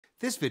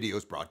This video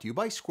is brought to you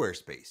by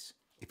Squarespace.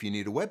 If you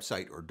need a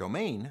website or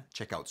domain,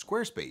 check out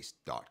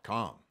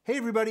squarespace.com. Hey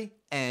everybody,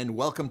 and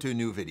welcome to a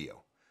new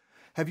video.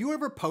 Have you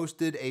ever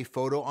posted a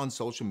photo on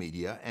social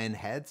media and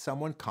had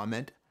someone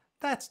comment,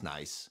 "That's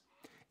nice"?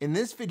 In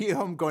this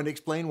video, I'm going to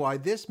explain why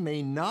this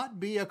may not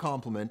be a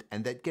compliment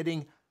and that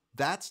getting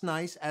 "that's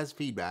nice" as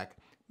feedback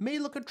may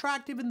look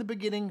attractive in the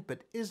beginning,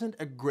 but isn't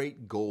a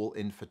great goal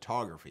in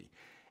photography,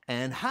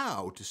 and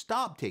how to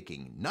stop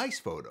taking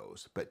nice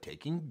photos, but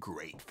taking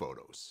great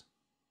photos.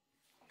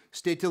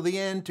 Stay till the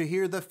end to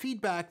hear the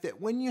feedback that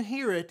when you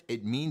hear it,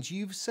 it means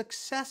you've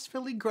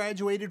successfully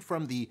graduated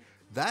from the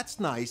That's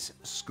Nice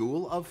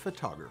School of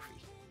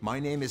Photography.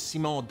 My name is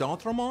Simon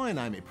d'Entremont and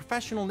I'm a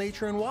professional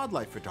nature and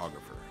wildlife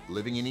photographer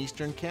living in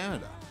Eastern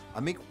Canada. I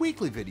make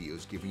weekly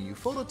videos giving you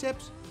photo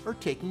tips or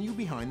taking you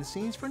behind the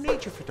scenes for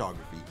nature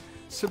photography.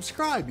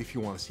 Subscribe if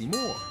you want to see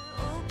more.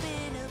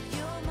 Open up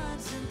your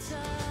mind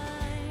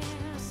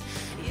sometimes.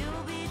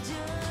 You'll be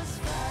just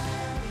fine.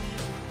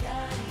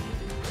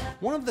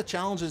 One of the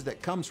challenges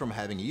that comes from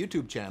having a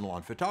YouTube channel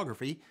on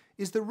photography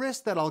is the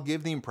risk that I'll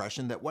give the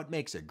impression that what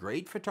makes a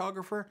great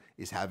photographer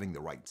is having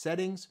the right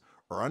settings,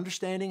 or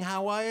understanding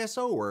how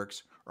ISO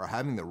works, or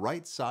having the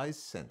right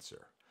size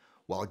sensor.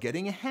 While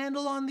getting a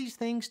handle on these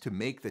things to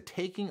make the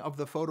taking of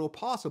the photo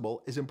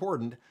possible is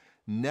important,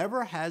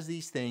 never has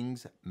these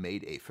things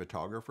made a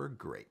photographer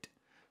great.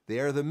 They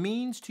are the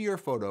means to your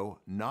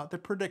photo, not the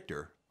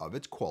predictor of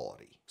its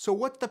quality. So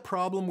what's the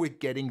problem with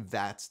getting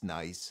 "that's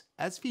nice"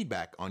 as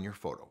feedback on your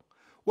photo?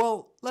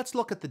 Well, let's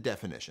look at the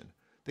definition.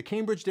 The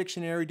Cambridge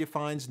Dictionary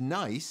defines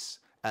nice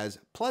as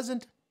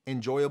pleasant,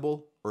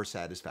 enjoyable, or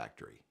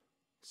satisfactory.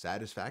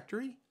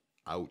 Satisfactory?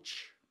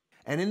 Ouch.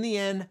 And in the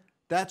end,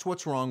 that's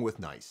what's wrong with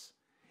nice.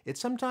 It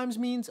sometimes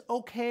means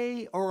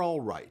okay or all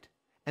right.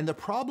 And the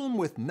problem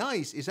with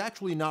nice is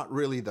actually not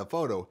really the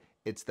photo,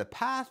 it's the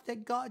path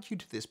that got you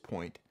to this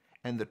point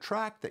and the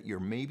track that you're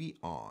maybe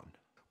on.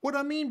 What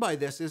I mean by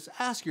this is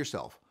ask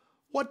yourself,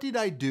 what did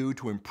I do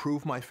to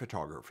improve my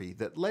photography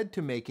that led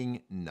to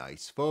making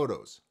nice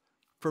photos?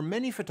 For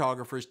many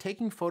photographers,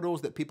 taking photos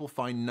that people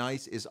find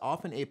nice is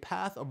often a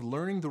path of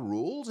learning the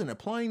rules and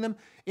applying them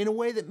in a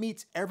way that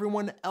meets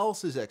everyone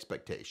else's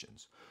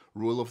expectations.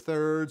 Rule of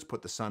thirds,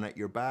 put the sun at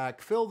your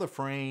back, fill the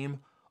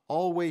frame,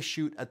 always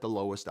shoot at the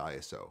lowest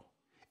ISO.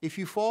 If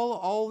you follow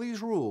all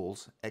these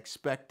rules,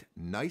 expect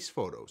nice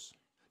photos.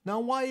 Now,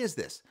 why is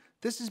this?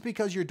 This is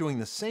because you're doing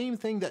the same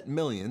thing that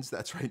millions,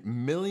 that's right,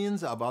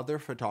 millions of other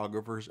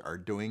photographers are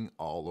doing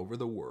all over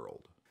the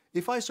world.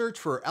 If I search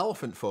for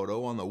elephant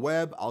photo on the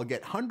web, I'll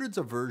get hundreds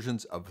of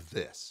versions of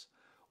this.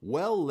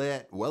 Well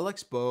lit, well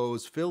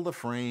exposed, fill the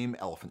frame,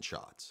 elephant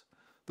shots.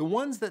 The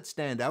ones that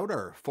stand out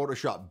are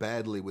photoshopped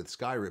badly with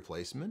sky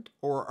replacement,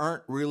 or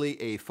aren't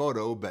really a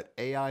photo but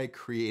AI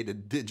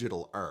created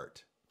digital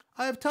art.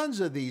 I have tons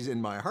of these in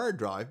my hard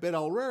drive, but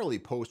I'll rarely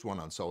post one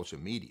on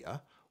social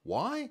media.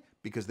 Why?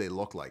 Because they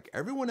look like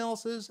everyone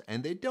else's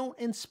and they don't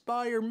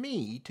inspire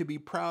me to be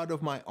proud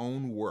of my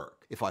own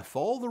work. If I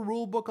follow the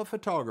rule book of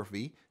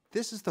photography,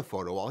 this is the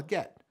photo I'll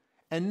get.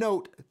 And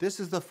note, this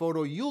is the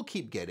photo you'll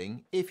keep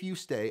getting if you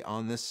stay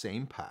on this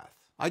same path.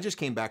 I just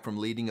came back from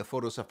leading a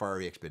photo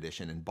safari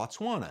expedition in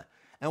Botswana,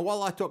 and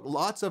while I took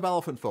lots of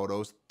elephant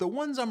photos, the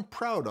ones I'm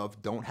proud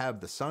of don't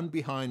have the sun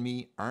behind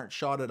me, aren't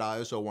shot at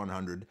ISO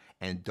 100,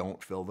 and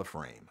don't fill the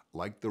frame,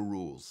 like the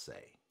rules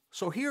say.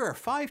 So here are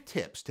 5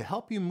 tips to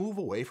help you move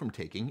away from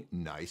taking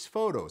nice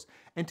photos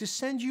and to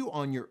send you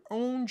on your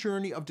own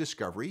journey of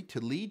discovery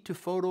to lead to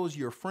photos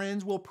your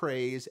friends will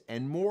praise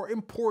and, more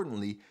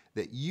importantly,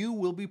 that you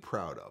will be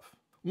proud of.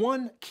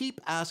 1.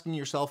 Keep asking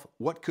yourself,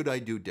 what could I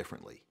do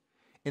differently?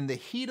 In the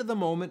heat of the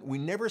moment, we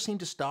never seem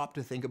to stop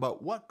to think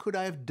about what could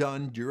I have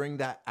done during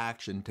that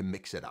action to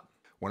mix it up.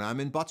 When I'm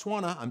in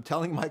Botswana, I'm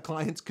telling my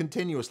clients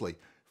continuously,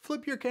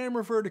 flip your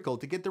camera vertical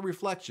to get the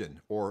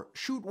reflection, or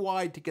shoot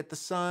wide to get the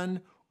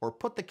sun, or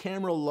put the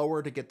camera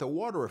lower to get the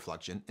water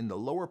reflection in the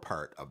lower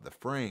part of the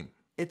frame.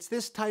 It's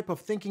this type of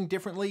thinking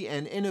differently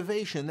and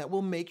innovation that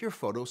will make your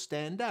photo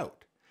stand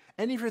out.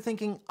 And if you're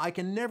thinking, I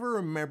can never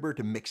remember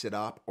to mix it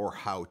up or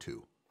how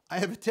to, I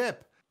have a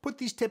tip. Put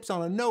these tips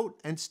on a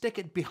note and stick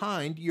it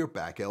behind your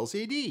back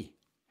LCD.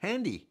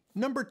 Handy.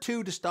 Number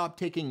 2 to stop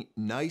taking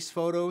nice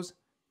photos,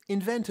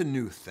 invent a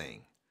new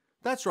thing.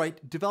 That's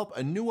right, develop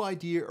a new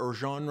idea or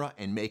genre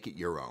and make it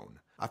your own.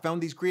 I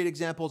found these great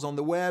examples on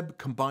the web.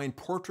 Combine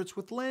portraits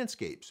with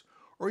landscapes,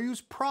 or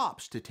use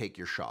props to take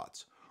your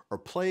shots, or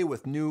play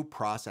with new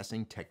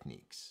processing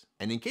techniques.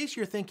 And in case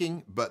you're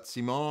thinking, but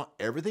Simon,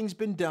 everything's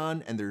been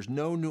done and there's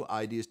no new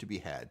ideas to be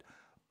had,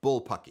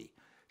 bullpucky.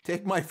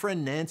 Take my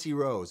friend Nancy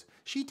Rose.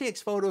 She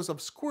takes photos of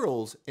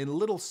squirrels in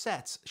little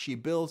sets she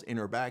builds in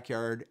her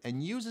backyard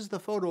and uses the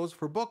photos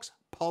for books,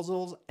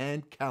 puzzles,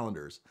 and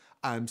calendars.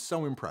 I'm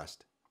so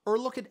impressed. Or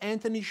look at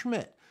Anthony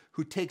Schmidt,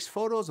 who takes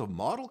photos of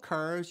model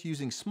cars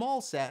using small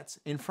sets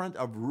in front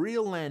of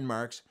real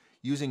landmarks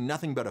using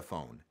nothing but a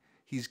phone.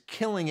 He's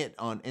killing it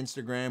on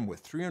Instagram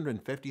with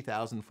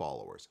 350,000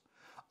 followers.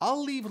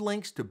 I'll leave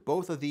links to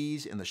both of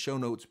these in the show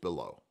notes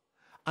below.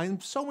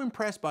 I'm so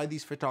impressed by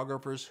these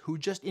photographers who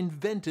just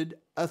invented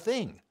a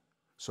thing.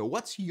 So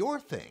what's your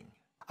thing?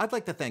 I'd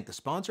like to thank the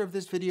sponsor of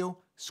this video,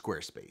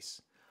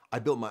 Squarespace. I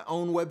built my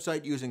own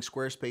website using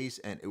Squarespace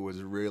and it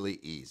was really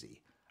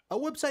easy. A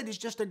website is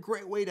just a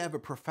great way to have a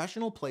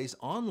professional place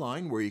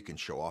online where you can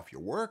show off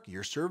your work,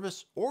 your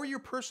service, or your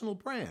personal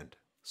brand.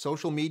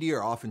 Social media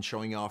are often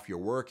showing off your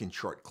work in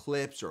short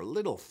clips or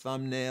little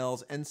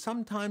thumbnails and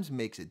sometimes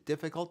makes it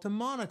difficult to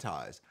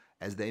monetize,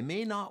 as they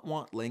may not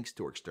want links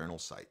to external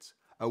sites.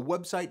 A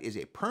website is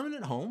a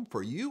permanent home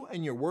for you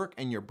and your work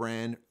and your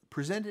brand,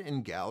 presented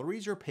in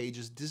galleries or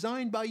pages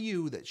designed by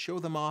you that show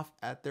them off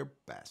at their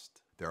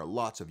best. There are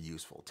lots of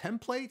useful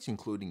templates,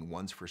 including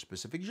ones for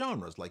specific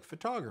genres like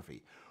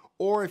photography.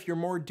 Or if you're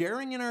more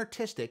daring and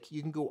artistic,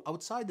 you can go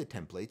outside the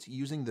templates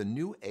using the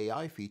new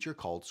AI feature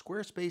called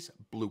Squarespace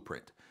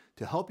Blueprint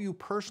to help you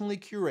personally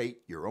curate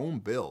your own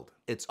build.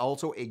 It's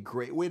also a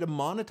great way to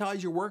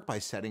monetize your work by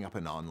setting up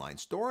an online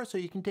store so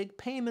you can take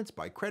payments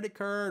by credit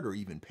card or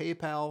even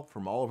PayPal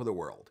from all over the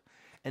world.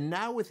 And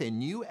now with a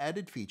new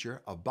added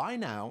feature of buy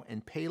now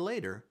and pay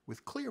later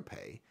with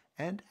ClearPay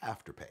and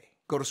Afterpay.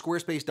 Go to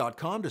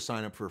squarespace.com to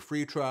sign up for a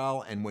free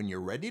trial, and when you're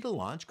ready to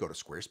launch, go to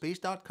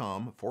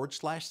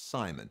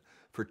squarespace.com/Simon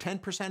for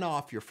 10%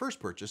 off your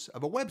first purchase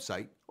of a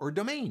website or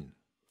domain.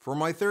 For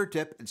my third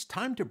tip, it's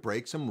time to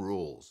break some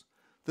rules.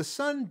 The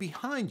sun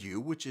behind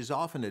you, which is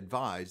often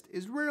advised,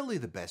 is rarely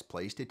the best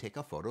place to take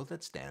a photo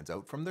that stands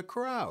out from the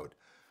crowd.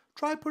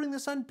 Try putting the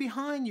sun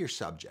behind your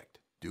subject.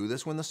 Do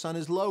this when the sun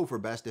is low for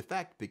best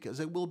effect because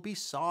it will be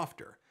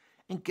softer.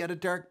 And get a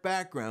dark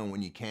background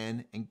when you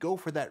can, and go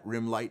for that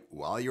rim light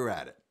while you're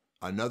at it.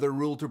 Another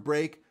rule to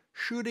break,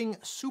 shooting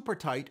super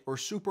tight or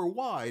super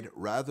wide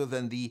rather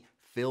than the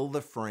fill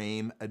the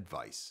frame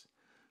advice.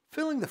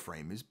 Filling the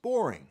frame is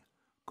boring.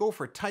 Go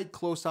for tight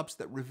close-ups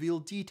that reveal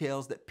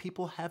details that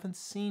people haven't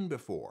seen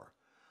before.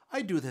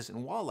 I do this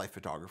in wildlife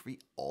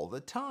photography all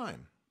the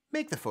time.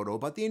 Make the photo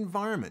about the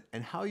environment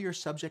and how your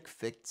subject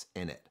fits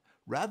in it,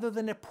 rather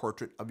than a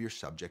portrait of your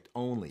subject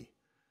only.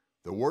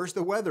 The worse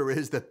the weather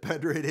is, the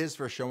better it is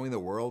for showing the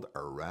world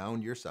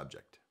around your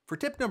subject. For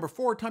tip number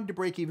 4, time to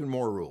break even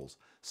more rules.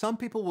 Some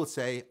people will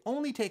say,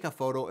 only take a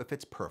photo if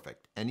it's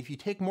perfect, and if you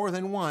take more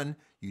than one,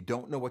 you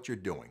don't know what you're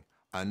doing.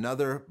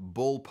 Another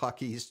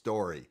bullpucky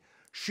story.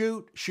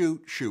 Shoot,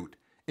 shoot, shoot.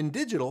 In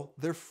digital,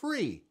 they're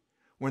free.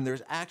 When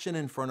there's action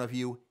in front of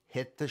you,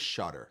 hit the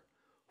shutter.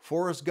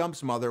 Forrest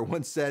Gump's mother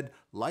once said,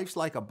 life's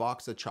like a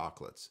box of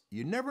chocolates.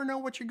 You never know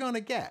what you're gonna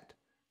get.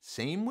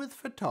 Same with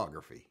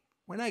photography.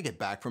 When I get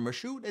back from a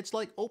shoot, it's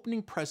like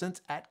opening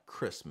presents at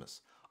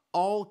Christmas.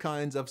 All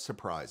kinds of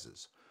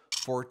surprises,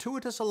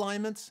 fortuitous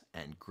alignments,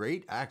 and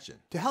great action.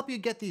 To help you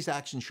get these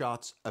action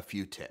shots, a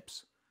few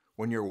tips.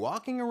 When you're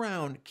walking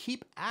around,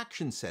 keep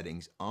action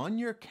settings on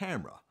your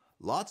camera.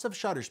 Lots of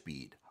shutter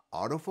speed,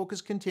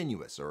 autofocus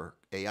continuous or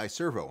AI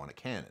servo on a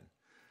Canon.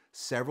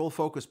 Several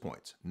focus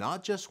points,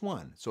 not just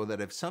one, so that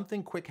if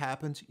something quick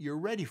happens, you're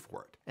ready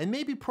for it. And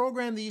maybe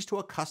program these to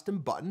a custom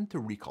button to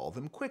recall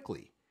them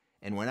quickly.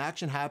 And when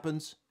action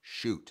happens,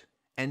 shoot.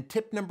 And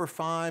tip number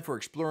 5 for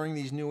exploring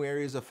these new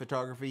areas of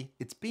photography,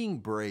 it's being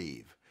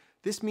brave.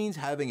 This means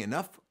having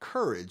enough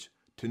courage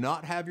to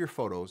not have your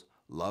photos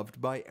loved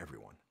by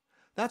everyone.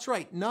 That's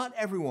right, not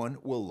everyone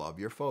will love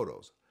your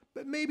photos,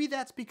 but maybe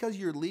that's because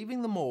you're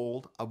leaving the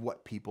mold of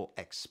what people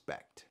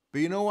expect.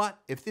 But you know what?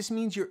 If this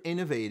means you're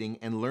innovating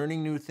and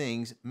learning new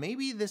things,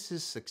 maybe this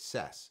is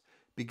success,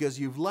 because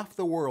you've left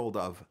the world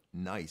of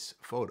nice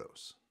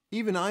photos.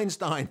 Even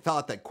Einstein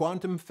thought that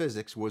quantum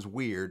physics was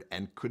weird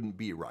and couldn't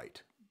be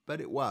right, but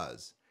it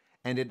was.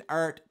 And in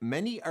art,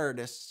 many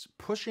artists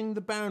pushing the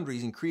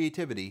boundaries in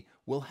creativity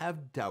will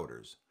have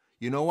doubters.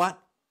 You know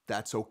what?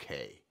 That's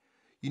okay.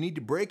 You need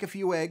to break a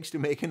few eggs to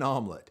make an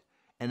omelet,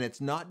 and it's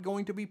not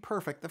going to be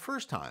perfect the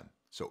first time.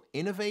 So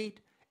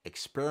innovate,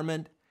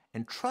 experiment,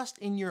 and trust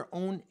in your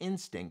own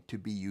instinct to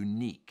be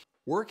unique.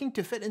 Working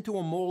to fit into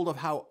a mold of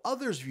how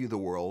others view the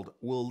world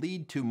will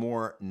lead to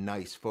more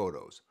nice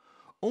photos.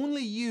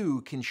 Only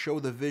you can show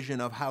the vision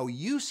of how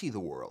you see the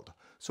world,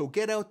 so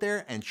get out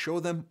there and show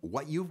them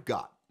what you've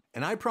got.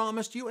 And I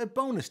promised you a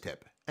bonus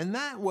tip, and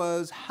that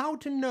was how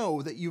to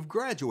know that you've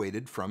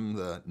graduated from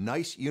the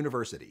nice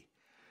university.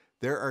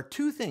 There are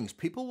 2 things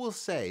people will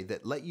say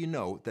that let you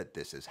know that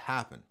this has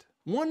happened.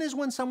 One is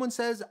when someone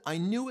says, I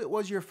knew it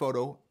was your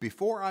photo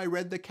before I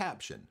read the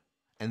caption.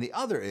 And the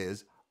other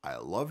is, I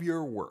love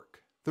your work.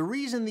 The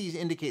reason these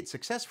indicate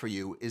success for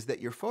you is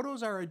that your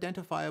photos are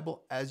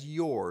identifiable as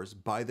yours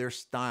by their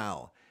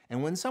style.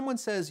 And when someone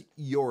says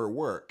your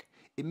work,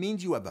 it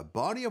means you have a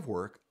body of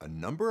work, a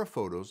number of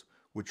photos,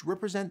 which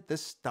represent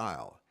this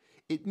style.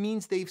 It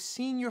means they've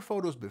seen your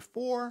photos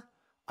before,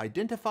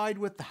 identified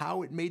with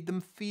how it made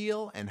them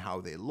feel and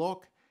how they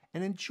look,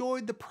 and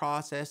enjoyed the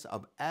process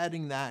of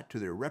adding that to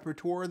their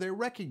repertoire they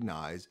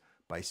recognize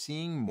by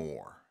seeing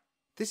more.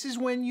 This is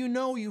when you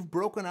know you've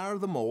broken out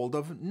of the mold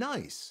of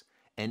nice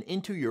and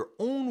into your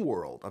own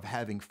world of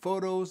having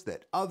photos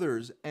that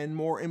others, and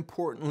more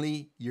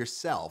importantly,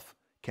 yourself,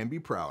 can be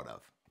proud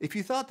of. If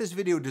you thought this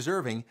video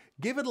deserving,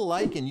 give it a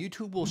like and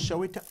YouTube will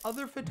show it to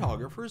other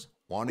photographers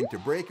wanting to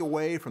break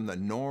away from the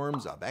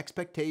norms of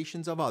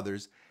expectations of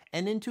others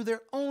and into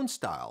their own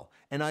style.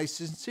 And I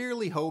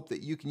sincerely hope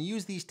that you can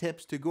use these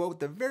tips to go out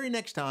the very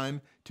next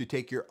time to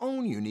take your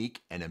own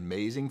unique and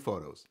amazing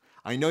photos.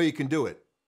 I know you can do it.